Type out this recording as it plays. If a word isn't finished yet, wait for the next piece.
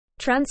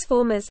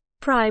Transformers: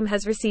 Prime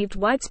has received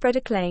widespread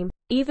acclaim,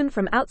 even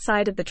from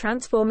outside of the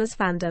Transformers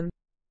fandom.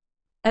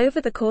 Over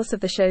the course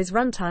of the show's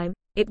runtime,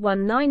 it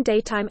won 9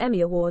 Daytime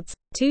Emmy Awards,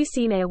 2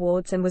 Cine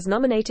Awards and was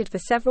nominated for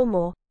several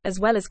more, as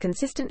well as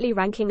consistently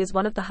ranking as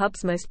one of the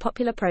Hub's most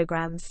popular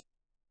programs.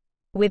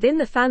 Within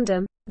the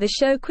fandom, the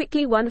show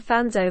quickly won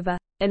fans over,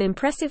 an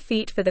impressive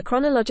feat for the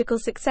chronological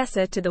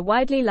successor to the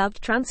widely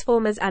loved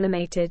Transformers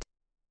animated.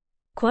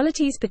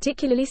 Qualities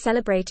particularly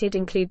celebrated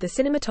include the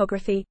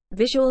cinematography,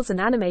 visuals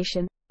and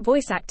animation,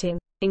 voice acting,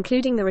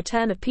 including the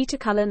return of Peter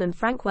Cullen and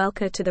Frank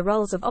Welker to the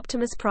roles of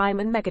Optimus Prime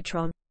and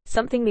Megatron,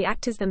 something the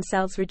actors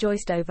themselves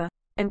rejoiced over,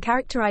 and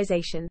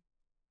characterization.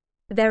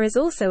 There is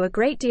also a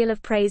great deal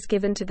of praise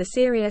given to the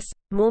serious,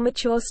 more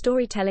mature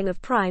storytelling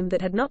of Prime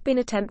that had not been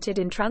attempted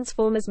in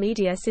Transformers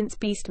media since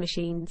Beast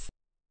Machines.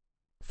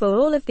 For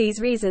all of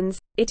these reasons,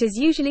 it is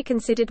usually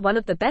considered one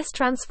of the best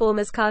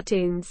Transformers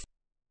cartoons.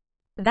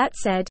 That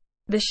said,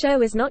 the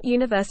show is not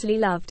universally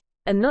loved,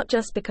 and not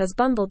just because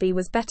Bumblebee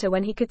was better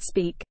when he could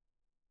speak.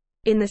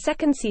 In the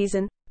second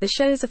season, the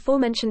show's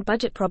aforementioned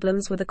budget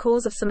problems were the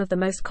cause of some of the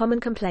most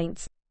common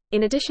complaints,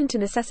 in addition to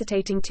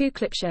necessitating 2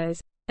 clip shows,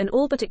 an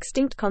all but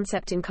extinct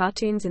concept in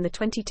cartoons in the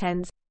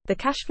 2010s. The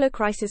cash flow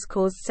crisis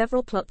caused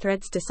several plot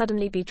threads to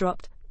suddenly be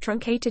dropped,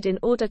 truncated in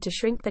order to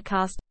shrink the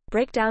cast.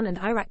 Breakdown and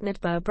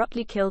Arachnid were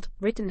abruptly killed,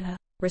 written her,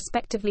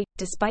 respectively,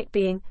 despite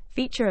being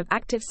feature of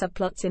active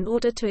subplots in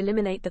order to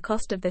eliminate the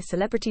cost of the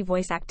celebrity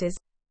voice actors,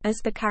 as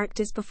the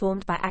characters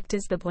performed by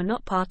actors that were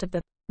not part of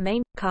the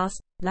main cast,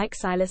 like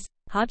Silas,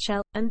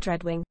 Hardshell, and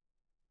Dreadwing.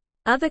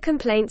 Other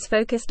complaints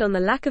focused on the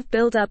lack of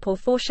build-up or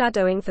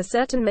foreshadowing for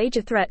certain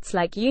major threats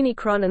like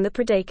Unicron and the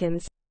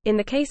Predacons. In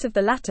the case of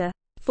the latter,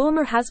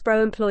 former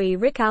Hasbro employee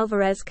Rick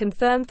Alvarez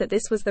confirmed that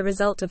this was the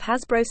result of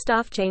Hasbro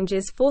staff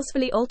changes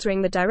forcefully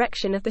altering the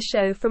direction of the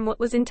show from what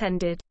was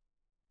intended.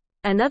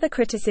 Another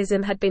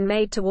criticism had been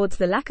made towards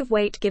the lack of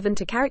weight given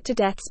to character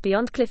deaths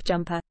beyond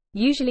Cliffjumper,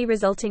 usually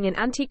resulting in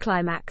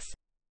anti-climax.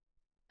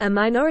 A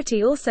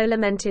minority also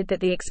lamented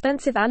that the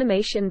expensive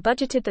animation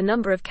budgeted the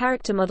number of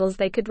character models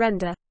they could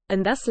render,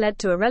 and thus led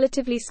to a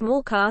relatively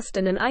small cast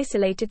and an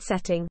isolated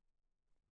setting.